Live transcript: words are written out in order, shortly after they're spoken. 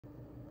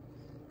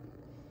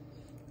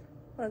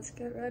Let's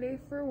get ready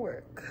for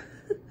work.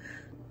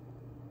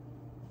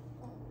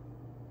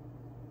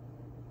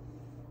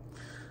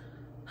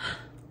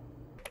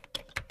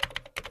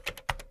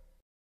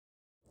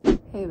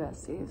 Hey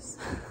besties,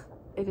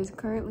 it is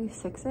currently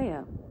 6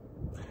 a.m.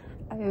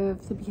 I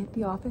have to be at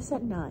the office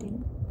at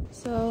 9.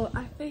 So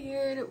I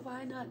figured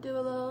why not do a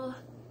little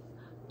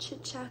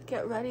chit chat,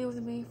 get ready with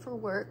me for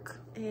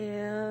work,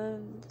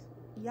 and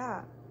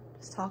yeah,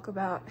 just talk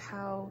about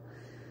how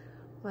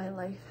my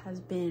life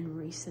has been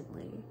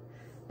recently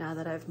now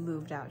that I've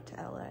moved out to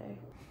LA.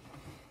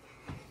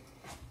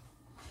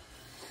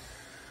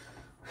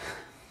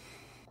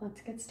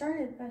 Let's get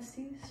started,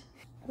 besties.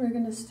 We're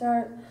gonna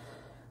start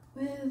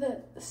with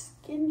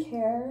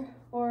skincare,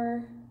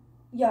 or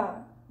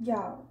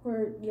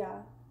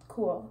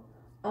cool.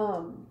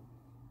 I'm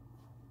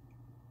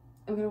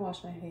gonna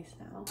wash my face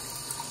now.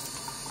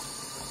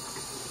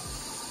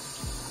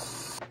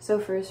 So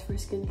first for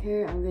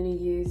skincare, I'm gonna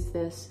use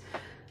this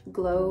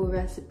Glow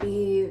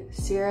Recipe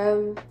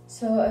serum.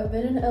 So I've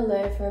been in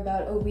LA for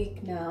about a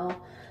week now.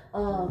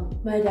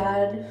 My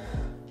dad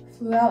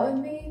flew out with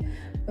me,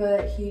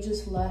 but he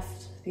just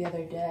left the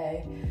other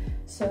day.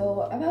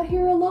 So I'm out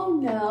here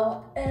alone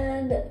now,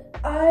 and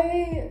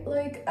I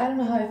don't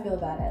know how I feel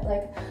about it.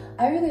 Like,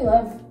 I really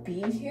love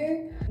being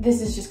here.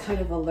 This is just kind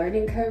of a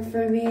learning curve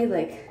for me,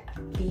 like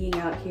being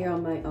out here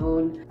on my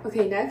own.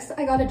 Okay, next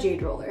I got a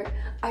jade roller.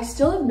 I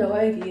still have no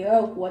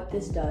idea what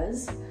this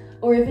does,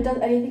 or if it does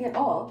anything at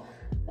all.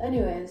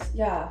 Anyways,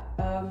 yeah,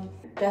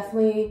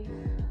 definitely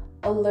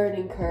a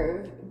learning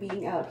curve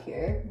being out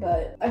here,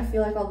 but I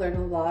feel like I'll learn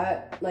a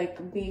lot,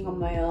 like being on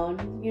my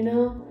own, you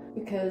know?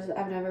 Because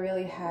I've never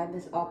really had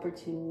this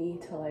opportunity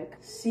to like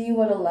see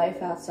what a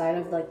life outside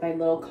of like my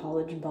little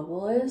college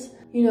bubble is.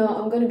 You know,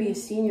 I'm gonna be a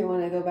senior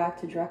when I go back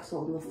to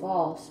Drexel in the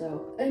fall,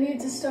 so I need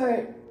to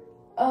start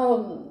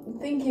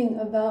thinking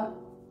about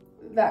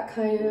that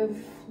kind of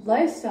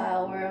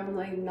lifestyle where I'm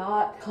like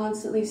not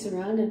constantly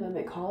surrounded by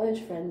my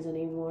college friends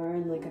anymore,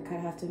 and like I kind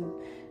of have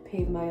to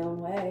pave my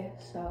own way.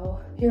 So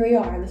here we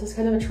are. This is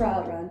kind of a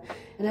trial run,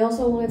 and I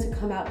also wanted to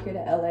come out here to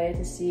LA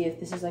to see if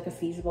this is like a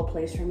feasible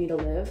place for me to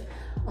live.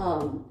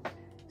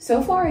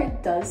 So far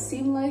it does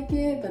seem like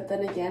it, but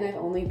then again, I've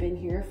only been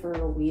here for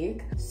a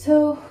week,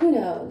 so who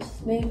knows?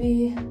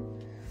 Maybe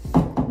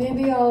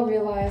I'll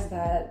realize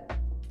that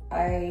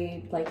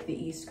I like the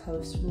East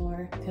Coast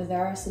more, because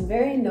there are some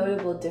very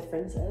notable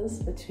differences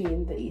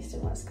between the East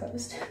and West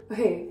Coast.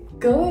 Okay,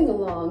 going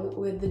along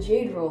with the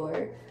jade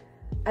roller,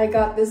 I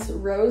got this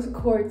rose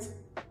quartz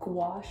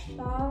gua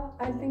sha,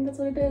 I think that's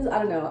what it is. I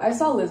don't know, I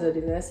saw Lizzo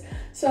do this,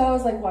 so I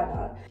was like, why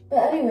not?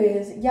 But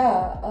anyways,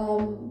 yeah,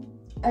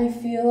 I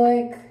feel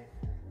like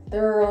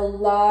there are a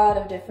lot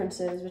of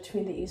differences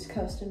between the East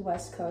Coast and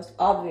West Coast,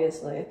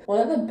 obviously. One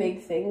of the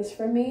big things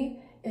for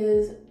me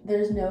is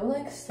there's no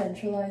like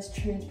centralized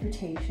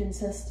transportation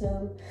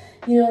system.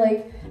 You know,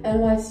 like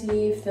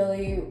NYC,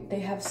 Philly, they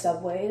have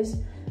subways.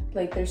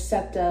 Like there's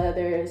SEPTA,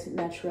 there's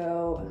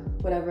Metro,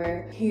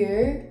 whatever.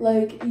 Here,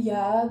 like,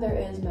 yeah, there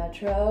is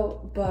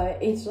Metro,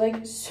 but it's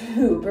like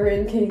super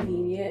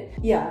inconvenient.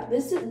 Yeah,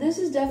 this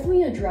is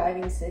definitely a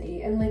driving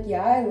city, and like,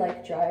 yeah, I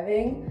like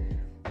driving,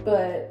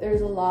 but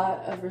there's a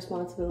lot of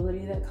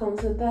responsibility that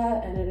comes with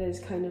that, and it is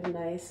kind of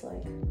nice,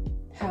 like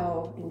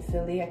how in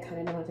Philly I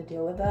kind of know how to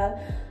deal with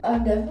that.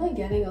 I'm definitely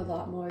getting a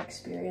lot more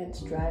experience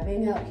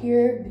driving out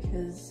here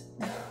because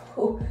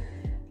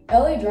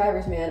LA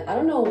drivers, man, I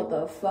don't know what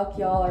the fuck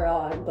y'all are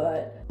on,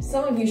 but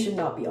some of you should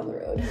not be on the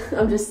road.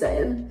 I'm just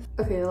saying.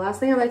 Okay, the last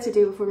thing I like to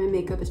do before my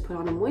makeup is put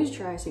on a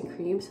moisturizing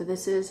cream. So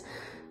this is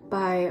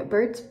by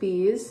Burt's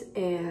Bees,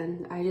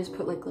 and I just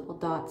put like little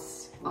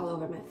dots all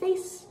over my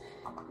face.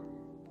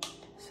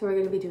 So we're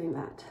gonna be doing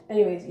that.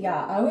 Anyways,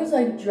 yeah, I was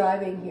like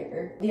driving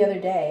here the other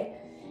day,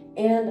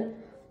 and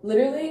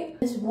literally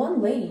this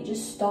one lady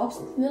just stops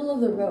in the middle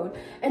of the road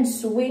and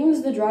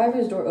swings the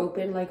driver's door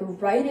open like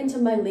right into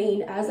my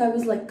lane as I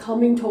was like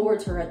coming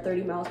towards her at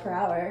 30 miles per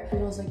hour. And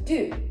I was like,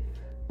 dude,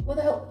 what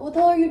the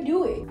hell are you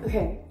doing?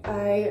 Okay,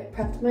 I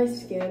prepped my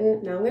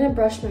skin. Now I'm gonna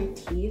brush my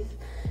teeth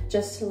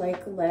just to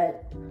like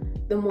let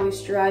the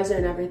moisturizer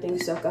and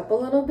everything soak up a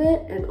little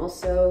bit, and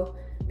also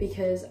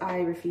because I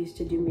refuse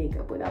to do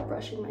makeup without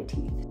brushing my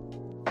teeth.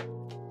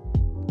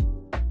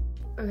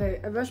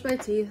 Okay, I brushed my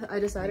teeth. I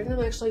decided I'm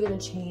actually gonna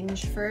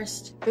change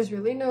first. There's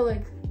really no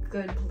like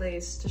good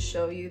place to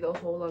show you the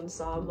whole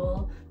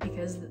ensemble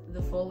because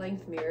the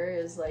full-length mirror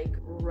is like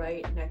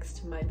right next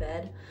to my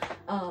bed.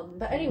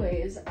 But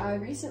anyways, I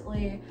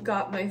recently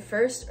got my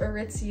first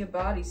Aritzia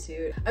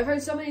bodysuit. I've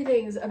heard so many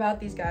things about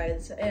these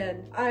guys,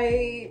 and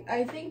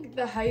I think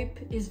the hype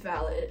is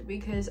valid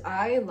because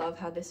I love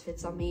how this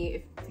fits on me.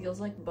 It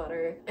feels like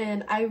butter,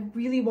 and I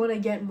really want to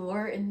get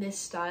more in this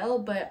style,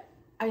 but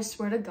I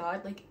swear to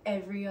God, like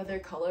every other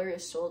color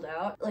is sold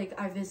out. Like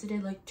I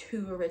visited like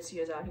 2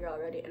 Aritzias out here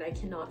already, and I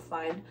cannot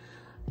find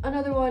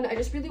another one. I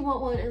just really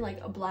want one in like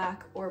a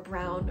black or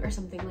brown or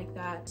something like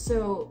that.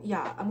 So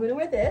yeah, I'm gonna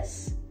wear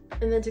this.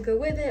 And then to go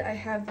with it, I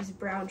have these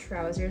brown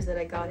trousers that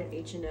I got at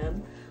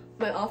H&M.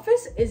 My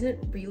office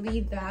isn't really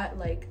that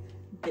like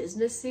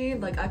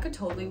businessy. Like I could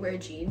totally wear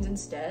jeans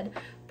instead,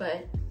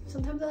 but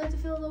sometimes I like to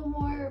feel a little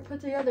more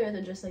put together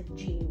than just like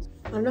jeans.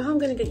 I don't know how I'm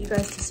gonna get you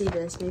guys to see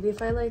this. Maybe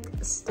if I like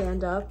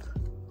stand up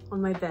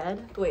on my bed.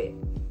 Wait.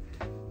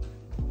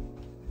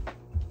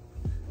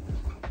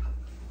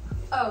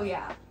 Oh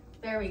yeah,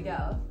 there we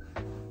go.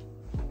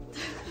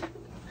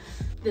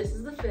 This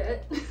is the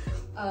fit.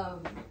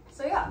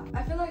 So yeah,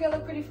 I feel like I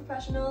look pretty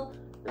professional.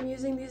 I'm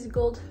using these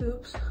gold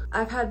hoops.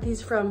 I've had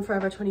these from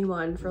Forever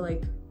 21 for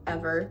like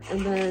ever.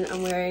 And then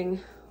I'm wearing,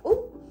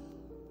 ooh,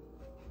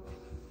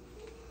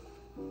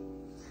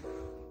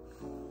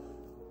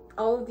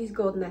 all of these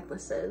gold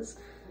necklaces.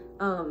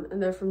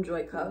 And they're from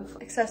Joy Cuff.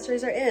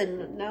 Accessories are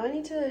in. Now I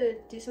need to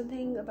do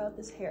something about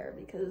this hair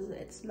because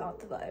it's not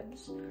the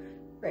vibes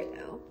right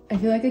now. I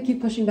feel like I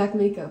keep pushing back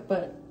makeup,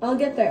 but I'll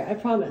get there, I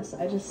promise.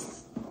 I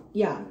just,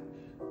 yeah,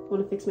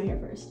 want to fix my hair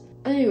first.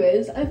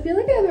 Anyways, I feel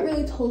like I haven't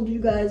really told you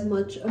guys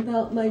much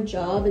about my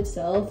job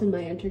itself and my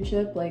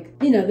internship, like,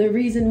 you know, the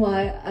reason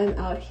why I'm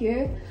out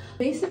here.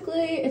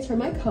 Basically, it's for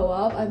my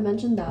co-op. I've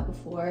mentioned that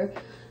before.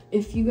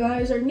 If you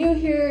guys are new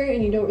here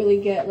and you don't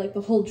really get like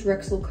the whole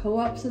Drexel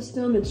co-op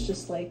system, it's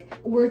just like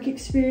work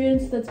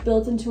experience that's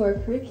built into our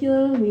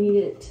curriculum. We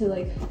need it to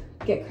like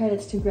get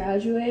credits to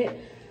graduate.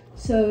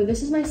 So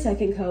this is my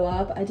second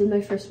co-op. I did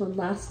my first one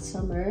last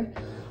summer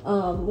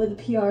with a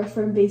PR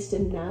firm based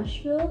in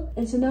Nashville.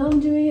 And so now I'm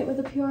doing it with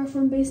a PR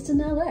firm based in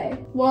LA.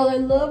 While I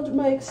loved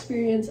my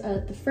experience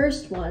at the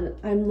first one,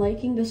 I'm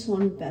liking this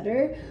one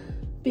better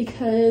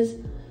because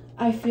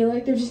I feel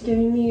like they're just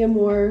giving me a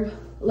more,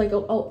 like a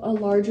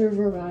larger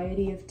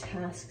variety of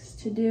tasks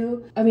to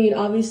do. I mean,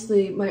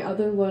 obviously my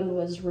other one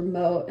was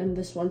remote and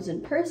this one's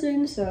in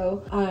person,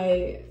 so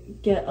I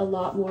get a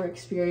lot more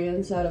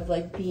experience out of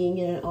like being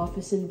in an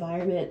office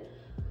environment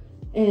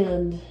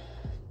and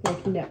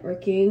like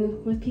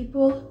networking with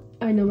people.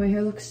 I know my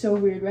hair looks so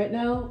weird right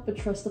now, but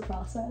trust the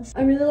process.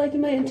 I'm really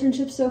liking my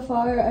internship so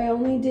far. I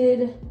only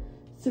did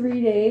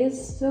 3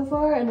 days so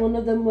far, and one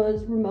of them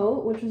was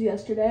remote, which was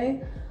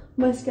yesterday.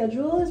 My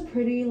schedule is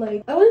pretty,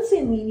 like, I wouldn't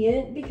say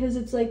lenient because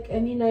it's like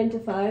any 9 to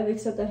 5,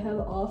 except I have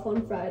off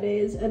on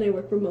Fridays and I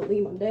work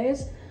remotely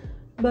Mondays.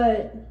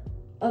 But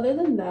other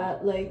than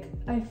that, like,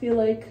 I feel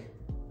like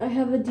I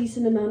have a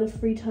decent amount of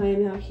free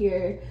time out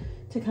here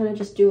to kind of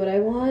just do what I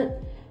want.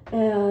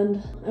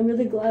 And I'm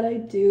really glad I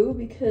do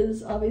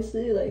because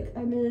obviously, like,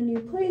 I'm in a new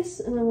place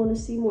and I want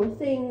to see more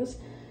things.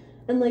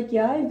 And like,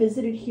 yeah, I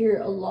visited here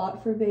a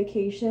lot for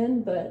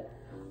vacation, but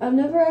I've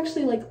never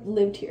actually like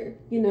lived here,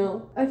 you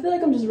know? I feel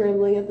like I'm just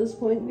rambling at this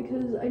point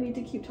because I need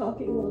to keep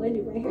talking while I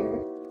do my hair.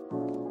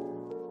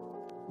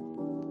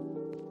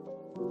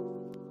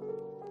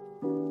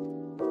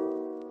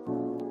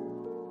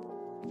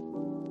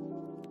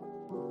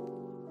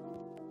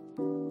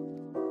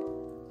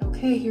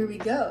 Okay, here we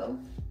go.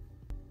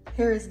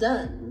 Hair is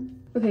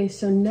done. Okay,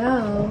 so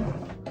now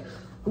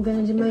I'm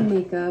gonna do my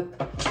makeup.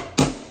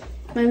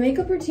 My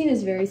makeup routine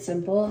is very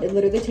simple. It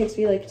literally takes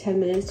me like 10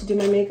 minutes to do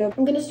my makeup.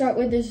 I'm gonna start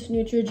with this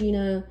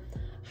Neutrogena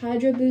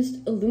Hydra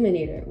Boost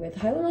Illuminator with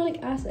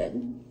hyaluronic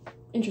acid.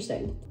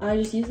 Interesting. I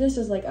just use this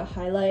as like a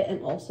highlight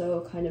and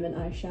also kind of an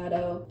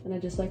eyeshadow, and I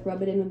just like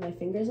rub it in with my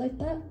fingers like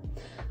that.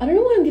 I don't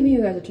know why I'm giving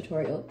you guys a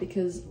tutorial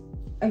because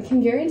I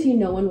can guarantee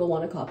no one will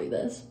want to copy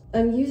this.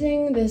 I'm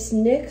using this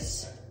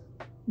NYX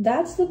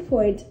That's the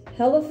Point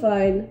Hella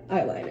Fine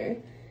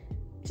eyeliner,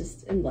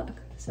 just in black.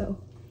 So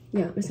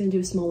yeah, I'm just gonna do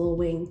a small little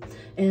wing,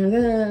 and I'm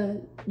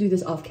gonna do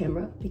this off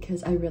camera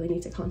because I really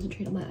need to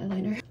concentrate on my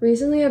eyeliner.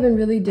 Recently, I've been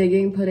really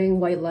digging putting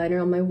white liner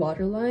on my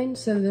waterline.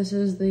 So this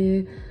is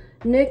the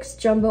NYX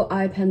Jumbo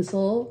Eye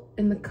Pencil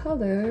in the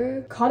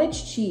color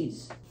Cottage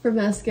Cheese. For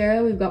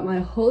mascara, we've got my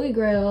holy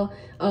grail,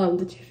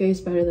 the Too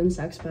Faced Better Than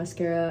Sex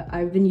mascara.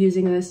 I've been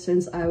using this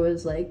since I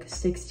was like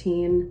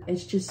 16.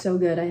 It's just so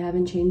good, I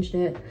haven't changed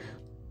it.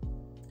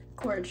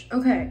 Gorge.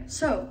 Okay,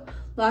 so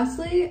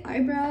lastly,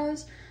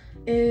 eyebrows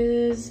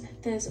is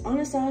this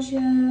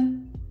Anastasia.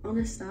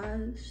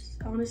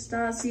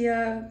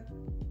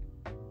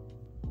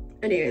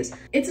 Anyways,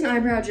 it's an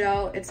eyebrow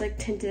gel. It's like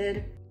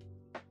tinted.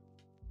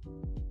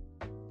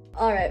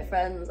 All right,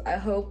 friends, I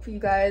hope you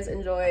guys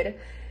enjoyed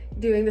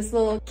doing this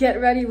little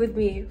get ready with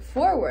me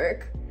for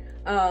work,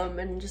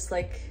 and just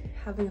like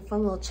having a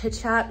fun little chit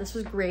chat. This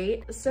was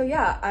great. So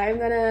yeah, I'm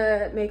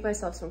gonna make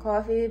myself some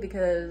coffee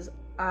because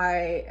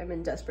I am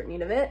in desperate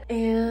need of it,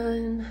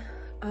 and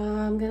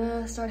I'm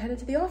gonna start heading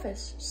to the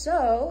office.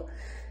 So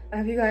I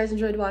hope you guys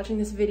enjoyed watching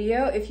this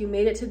video. If you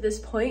made it to this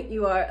point,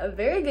 you are a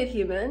very good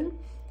human,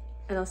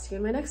 and I'll see you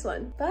in my next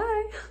one.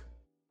 Bye.